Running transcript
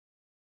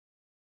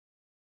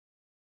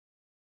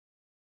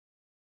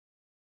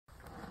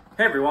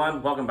Hey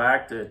everyone, welcome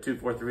back to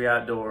 243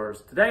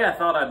 Outdoors. Today I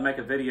thought I'd make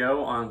a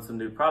video on some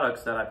new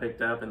products that I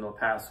picked up in the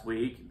past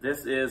week.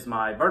 This is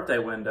my birthday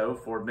window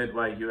for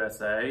Midway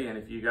USA, and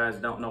if you guys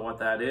don't know what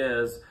that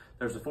is,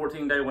 there's a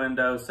 14-day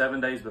window,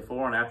 7 days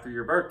before and after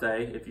your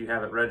birthday. If you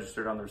have it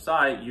registered on their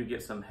site, you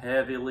get some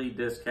heavily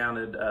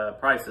discounted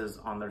prices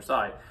on their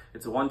site.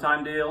 It's a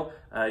one-time deal.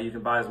 You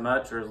can buy as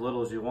much or as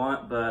little as you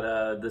want,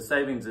 but the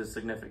savings is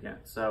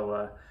significant.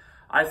 So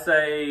I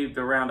saved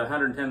around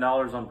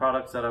 $110 on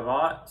products that I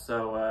bought,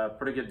 so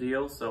pretty good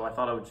deal. So I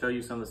thought I would show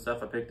you some of the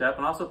stuff I picked up,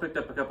 and also picked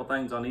up a couple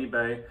things on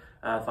eBay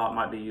I thought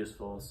might be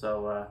useful.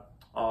 So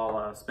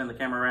I'll spin the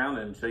camera around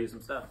and show you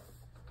some stuff.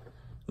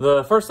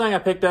 The first thing I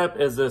picked up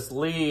is this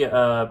Lee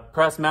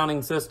press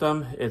mounting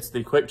system. It's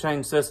the quick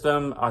change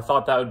system. I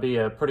thought that would be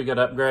a pretty good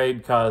upgrade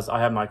because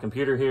I have my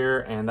computer here,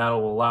 and that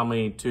will allow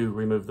me to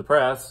remove the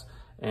press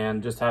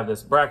and just have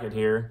this bracket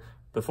here.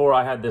 Before,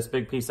 I had this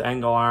big piece of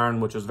angle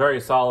iron, which was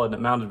very solid and it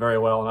mounted very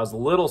well. And I was a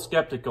little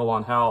skeptical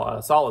on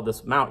how solid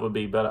this mount would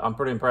be, but I'm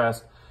pretty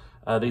impressed.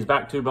 These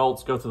back two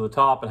bolts go through the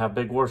top and have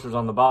big washers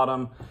on the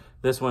bottom.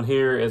 This one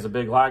here is a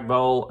big lag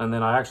bolt, and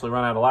then I actually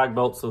run out of lag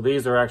bolts. So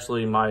these are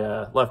actually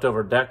my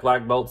leftover deck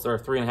lag bolts. They're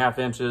 3.5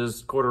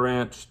 inches, 1/4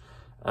 inch.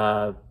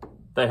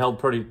 They held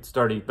pretty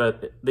sturdy,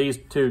 but these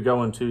two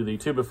go into the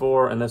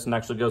 2x4, and this one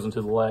actually goes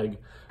into the leg.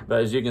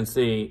 But as you can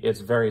see, it's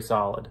very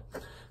solid.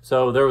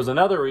 So there was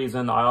another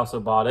reason I also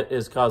bought it,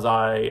 is because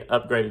I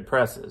upgraded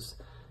presses.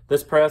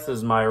 This press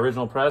is my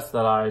original press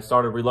that I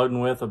started reloading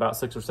with about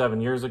 6 or 7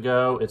 years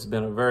ago. It's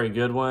been a very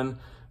good one.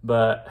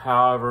 But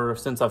however,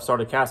 since I've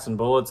started casting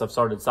bullets, I've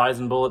started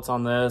sizing bullets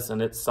on this,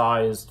 and it's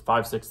sized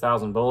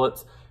 5,000-6,000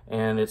 bullets,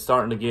 and it's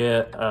starting to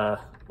get a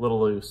little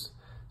loose.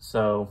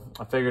 So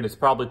I figured it's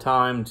probably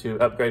time to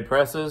upgrade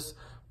presses.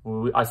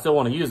 I still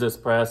want to use this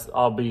press.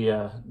 I'll be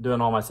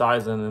doing all my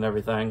sizing and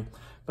everything.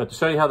 But to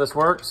show you how this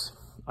works,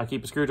 I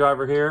keep a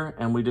screwdriver here,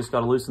 and we just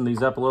got to loosen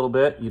these up a little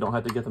bit. You don't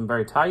have to get them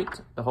very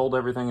tight to hold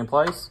everything in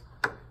place.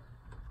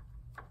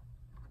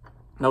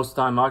 Most of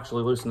the time,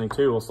 actually loosening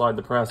too will slide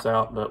the press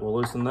out, but we'll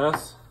loosen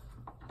this,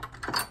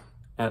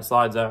 and it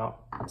slides out.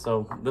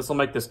 So this will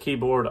make this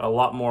keyboard a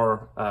lot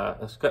more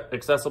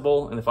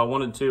accessible, and if I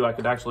wanted to, I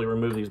could actually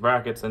remove these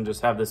brackets and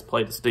just have this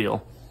plate of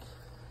steel.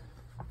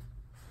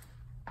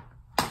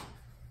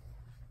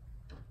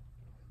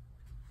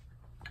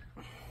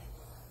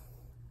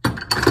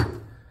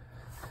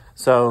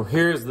 So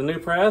here's the new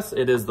press.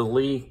 It is the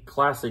Lee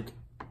Classic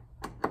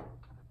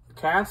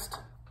Cast.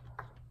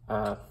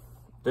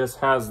 This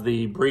has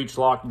the breech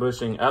lock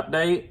bushing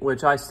update,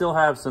 which I still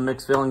have some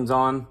mixed feelings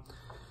on.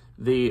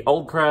 The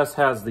old press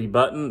has the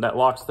button that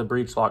locks the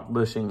breech lock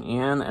bushing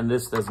in, and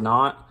this does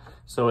not.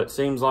 So it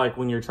seems like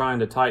when you're trying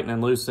to tighten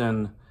and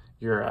loosen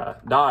your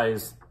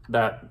dies,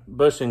 that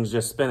bushing's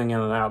just spinning in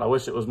and out. I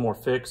wish it was more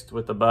fixed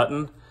with the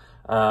button.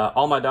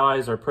 All my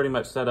dies are pretty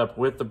much set up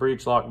with the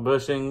breech lock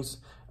bushings.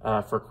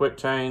 For quick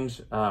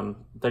change.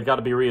 They've got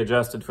to be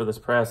readjusted for this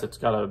press. It's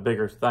got a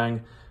bigger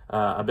thing.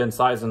 I've been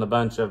sizing a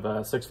bunch of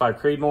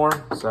 6.5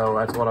 Creedmoor, so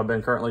that's what I've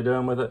been currently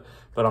doing with it.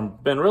 But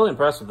I've been really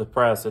impressed with the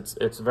press.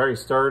 It's very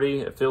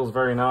sturdy. It feels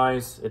very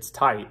nice. It's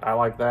tight. I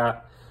like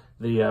that.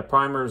 The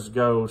primers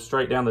go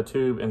straight down the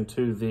tube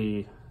into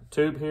the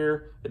tube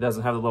here. It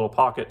doesn't have the little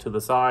pocket to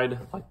the side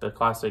like the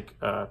classic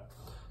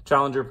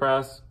Challenger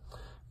press.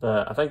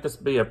 But I think this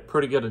would be a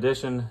pretty good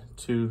addition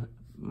to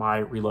my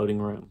reloading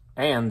room.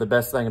 And the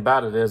best thing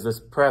about it is this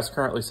press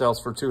currently sells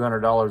for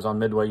 $200 on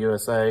Midway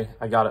USA.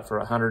 I got it for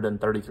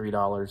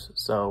 $133,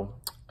 so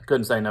I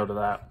couldn't say no to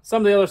that.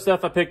 Some of the other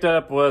stuff I picked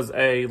up was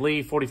a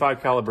Lee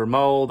 45 caliber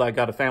mold. I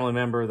got a family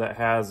member that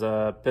has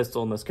a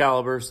pistol in this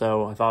caliber,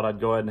 so I thought I'd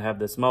go ahead and have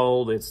this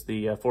mold. It's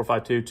the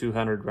 4.52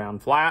 200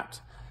 round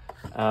flat.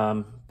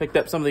 Picked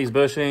up some of these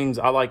bushings.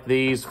 I like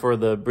these for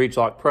the Breech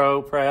Lock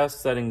Pro press,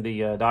 setting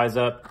the dies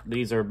up.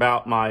 These are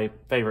about my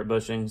favorite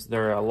bushings.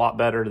 They're a lot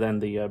better than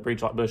the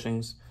Breech Lock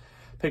bushings.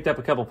 Picked up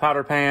a couple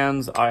powder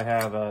pans. I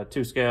have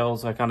 2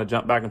 scales. I kind of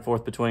jump back and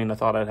forth between. I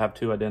thought I'd have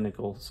 2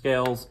 identical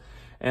scales.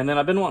 And then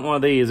I've been wanting one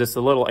of these. It's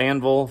a little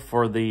anvil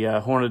for the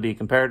Hornady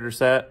comparator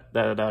set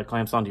that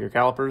clamps onto your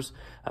calipers.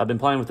 I've been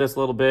playing with this a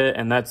little bit,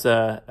 and that's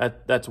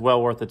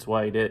well worth its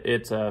weight.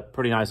 It's a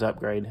pretty nice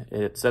upgrade.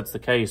 It sets the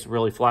case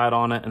really flat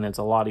on it, and it's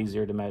a lot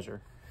easier to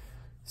measure.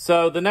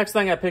 So the next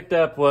thing I picked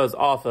up was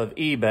off of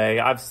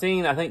eBay.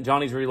 I think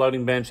Johnny's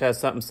Reloading Bench has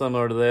something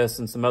similar to this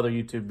and some other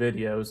YouTube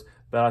videos.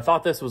 But I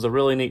thought this was a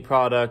really neat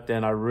product,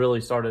 and I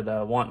really started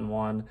wanting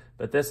one.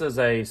 But this is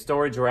a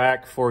storage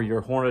rack for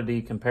your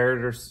Hornady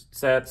comparator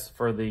sets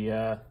for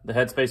the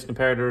headspace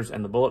comparators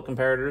and the bullet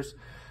comparators.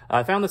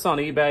 I found this on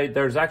eBay.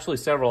 There's actually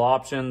several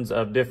options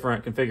of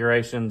different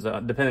configurations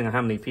depending on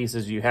how many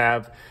pieces you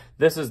have.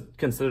 This is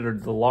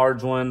considered the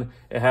large one.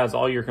 It has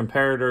all your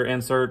comparator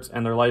inserts,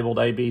 and they're labeled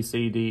A, B,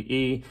 C, D,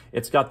 E.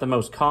 It's got the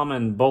most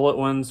common bullet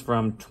ones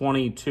from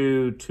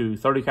 22 to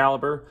 30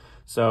 caliber.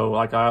 So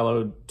like I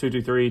load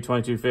 223,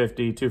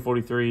 2250,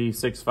 243,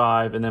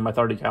 6.5, and then my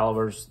 30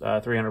 calibers,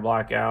 300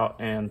 blackout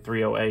and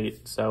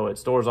 308. So it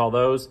stores all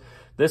those.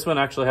 This one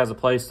actually has a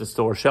place to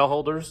store shell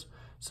holders.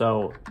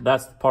 So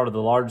that's part of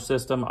the large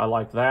system. I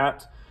like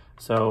that.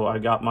 So I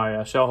got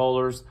my shell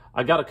holders.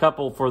 I got a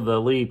couple for the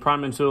Lee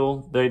priming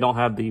tool. They don't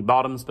have the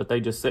bottoms, but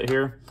they just sit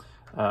here.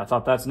 I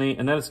thought that's neat.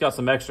 And then it's got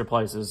some extra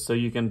places, so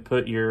you can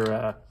put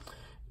your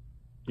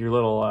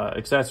little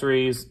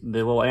accessories. The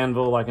little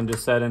anvil I can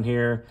just set in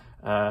here.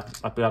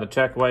 I've got a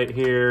check weight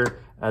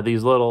here.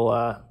 These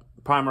little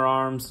primer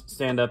arms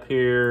stand up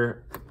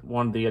here.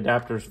 One of the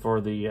adapters for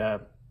the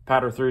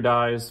powder through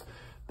dies.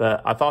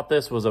 But I thought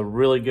this was a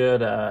really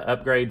good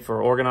upgrade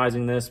for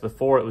organizing this.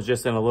 Before, it was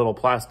just in a little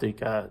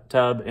plastic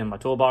tub in my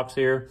toolbox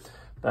here.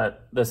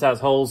 But this has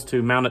holes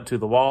to mount it to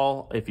the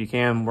wall if you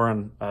can. We're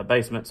in a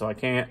basement, so I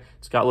can't.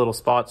 It's got little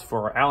spots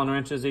for Allen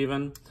wrenches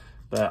even.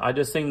 But I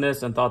just seen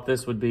this and thought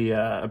this would be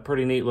a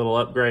pretty neat little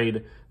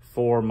upgrade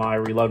for my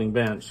reloading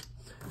bench.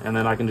 And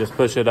then I can just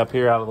push it up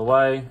here out of the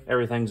way.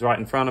 Everything's right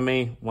in front of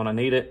me when I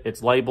need it.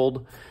 It's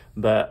labeled,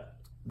 but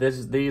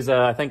these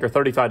I think are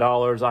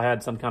 $35. I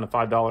had some kind of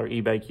 $5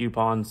 eBay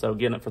coupon, so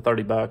getting it for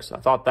 30 bucks, I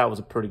thought that was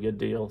a pretty good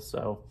deal.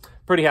 So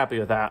pretty happy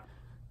with that.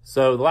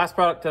 So the last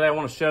product today I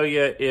want to show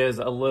you is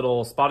a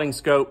little spotting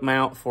scope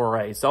mount for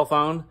a cell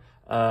phone.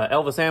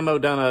 Elvis Ammo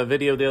done a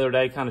video the other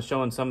day kind of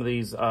showing some of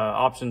these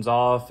options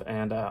off,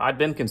 and I'd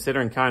been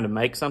considering kind of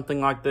make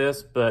something like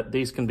this, but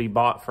these can be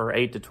bought for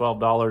 $8 to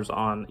 $12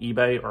 on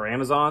eBay or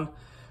Amazon.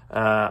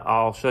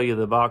 I'll show you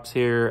the box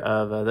here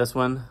of this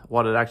one,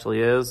 what it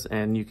actually is,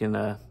 and you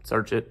can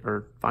search it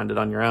or find it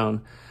on your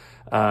own.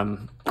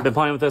 I've been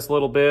playing with this a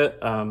little bit.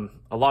 A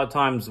lot of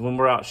times when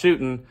we're out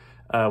shooting,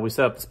 we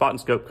set up the spotting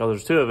scope because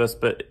there's two of us,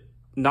 but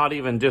not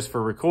even just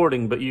for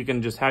recording, but you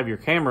can just have your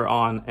camera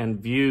on and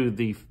view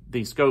the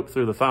scope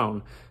through the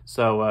phone.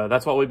 So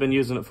that's what we've been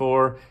using it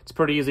for. It's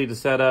pretty easy to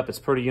set up. It's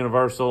pretty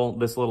universal.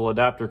 This little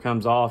adapter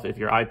comes off if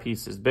your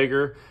eyepiece is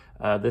bigger.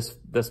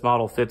 This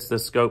model fits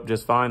this scope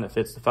just fine. It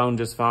fits the phone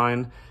just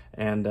fine.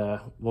 And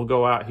we'll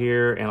go out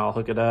here and I'll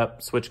hook it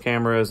up, switch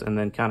cameras, and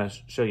then kind of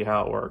show you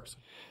how it works.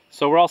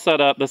 So we're all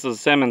set up. This is a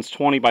Simmons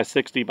 20 by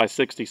 60 by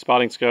 60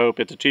 spotting scope.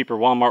 It's a cheaper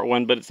Walmart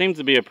one, but it seems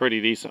to be a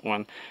pretty decent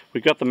one.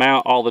 We've got the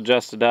mount all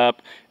adjusted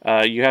up.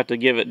 You have to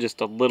give it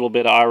just a little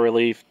bit of eye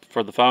relief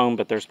for the phone,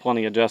 but there's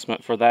plenty of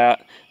adjustment for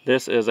that.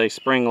 This is a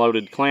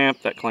spring-loaded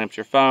clamp that clamps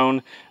your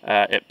phone.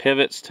 It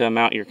pivots to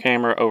mount your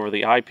camera over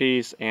the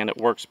eyepiece, and it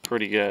works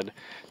pretty good.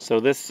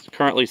 So this is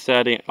currently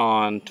set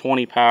on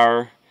 20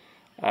 power.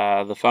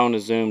 The phone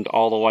is zoomed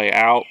all the way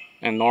out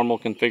in normal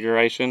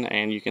configuration,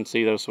 and you can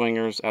see those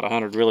swingers at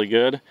 100 really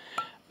good.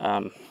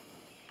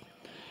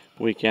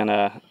 We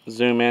can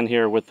zoom in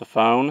here with the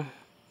phone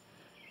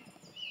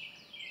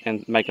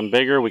and make them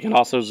bigger. We can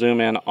also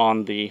zoom in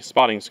on the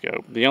spotting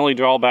scope. The only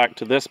drawback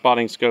to this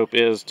spotting scope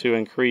is to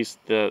increase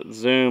the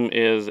zoom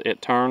is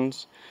it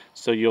turns.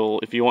 So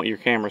if you want your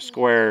camera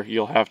square,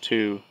 you'll have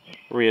to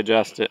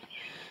readjust it.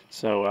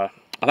 So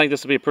I think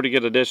this will be a pretty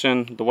good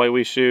addition. The way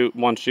we shoot,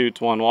 one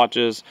shoots, one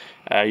watches.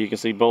 You can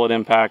see bullet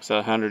impacts at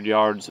 100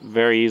 yards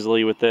very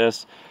easily with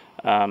this.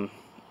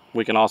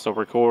 We can also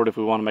record if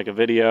we want to make a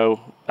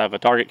video of a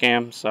target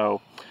cam.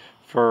 So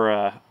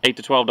for $8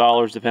 to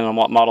 $12, depending on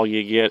what model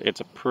you get,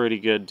 it's a pretty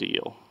good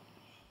deal.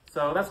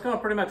 So that's going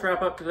to pretty much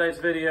wrap up today's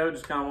video.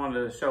 Just kind of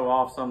wanted to show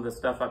off some of the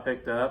stuff I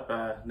picked up,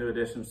 new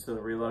additions to the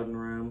reloading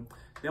room.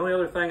 The only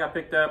other thing I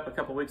picked up a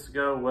couple weeks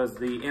ago was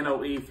the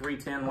NOE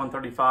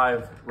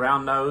 310-135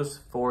 round nose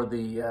for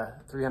the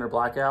 300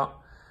 Blackout.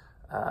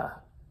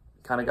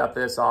 Kind of got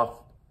this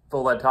off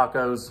Full Lead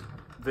Tacos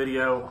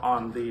video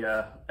on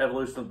the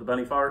evolution of the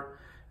bunny fart.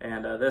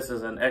 And this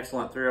is an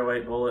excellent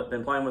 308 bullet.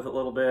 Been playing with it a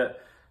little bit.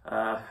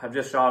 I've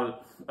just shot it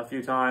a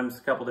few times,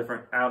 a couple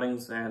different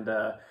outings, and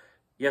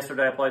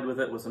yesterday I played with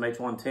it with some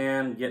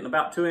H110, getting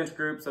about 2-inch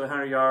groups at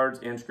 100 yards,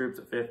 inch groups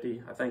at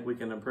 50. I think we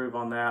can improve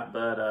on that,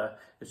 but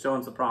it's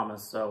showing some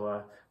promise.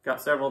 So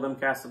got several of them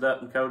casted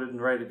up and coated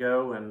and ready to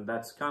go, and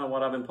that's kind of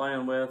what I've been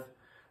playing with.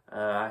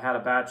 I had a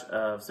batch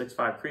of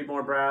 6.5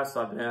 Creedmoor brass.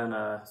 I've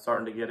been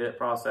starting to get it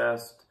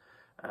processed.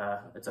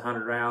 It's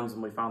 100 rounds,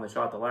 and we finally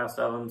shot the last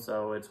of them,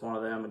 so it's one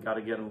of them. We've got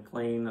to get them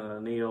clean and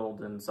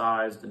annealed and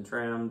sized and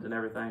trimmed and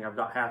everything. I've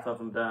got half of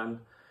them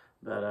done,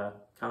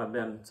 but kind of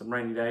been some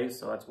rainy days,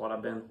 so that's what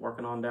I've been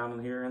working on down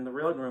in here in the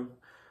reloading room.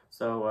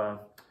 So I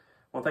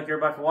want to thank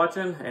everybody for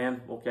watching,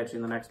 and we'll catch you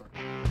in the next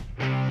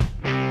one.